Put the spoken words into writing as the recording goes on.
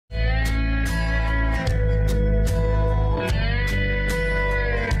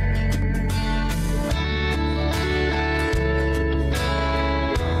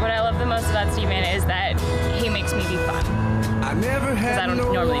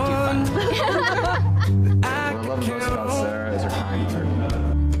What I love most about Sarah is her kind heart.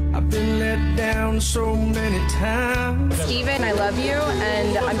 I've been let down so many times. Steven, I love you,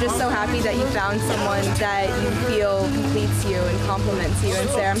 and I'm just so happy that you found someone that you feel completes you and compliments you. And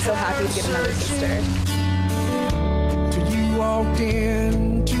Sarah, I'm so happy to get another sister. Till you walked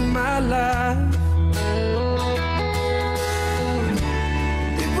into my life,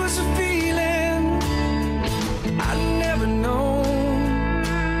 it was a feeling I'd never known.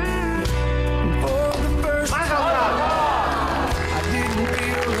 For the first time, I didn't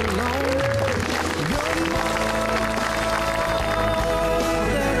feel alone. You're more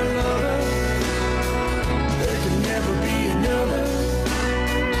than a lover. There can never be another.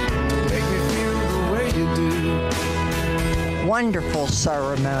 Make me feel the way you do. Wonderful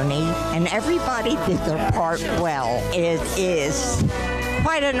ceremony, and everybody did their part well. It is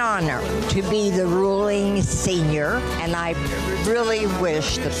quite an honor to be the ruling senior, and I really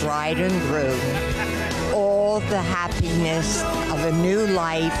wish the bride and groom all the happiness of a new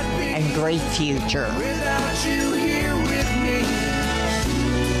life and great future. Without you here with me,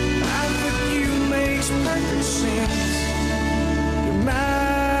 I'm with you makes perfect sense. You're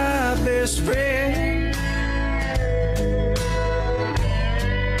my best friend.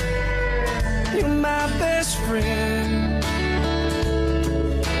 You're my best friend.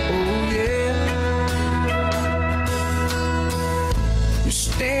 Oh yeah. You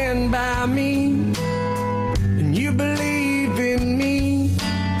stand by me and you believe in me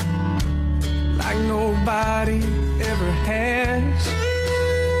like nobody ever has.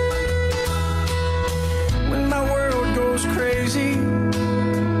 When my world goes crazy,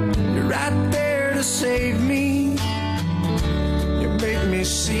 you're right there to save me. You make me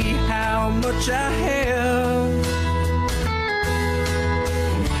see how much I have,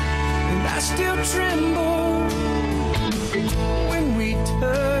 and I still tremble when we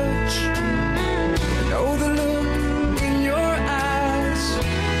touch. Know the look in your eyes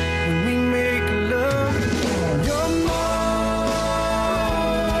when we make love. You're more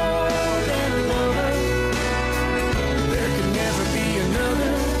than a lover. There can never be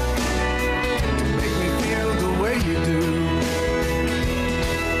another to make me feel the way you do.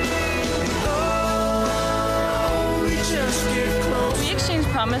 Oh, we just get close. We exchanged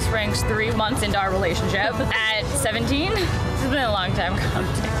promise rings 3 months into our relationship at 17. It's been a long time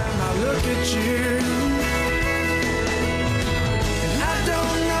coming. I look at you.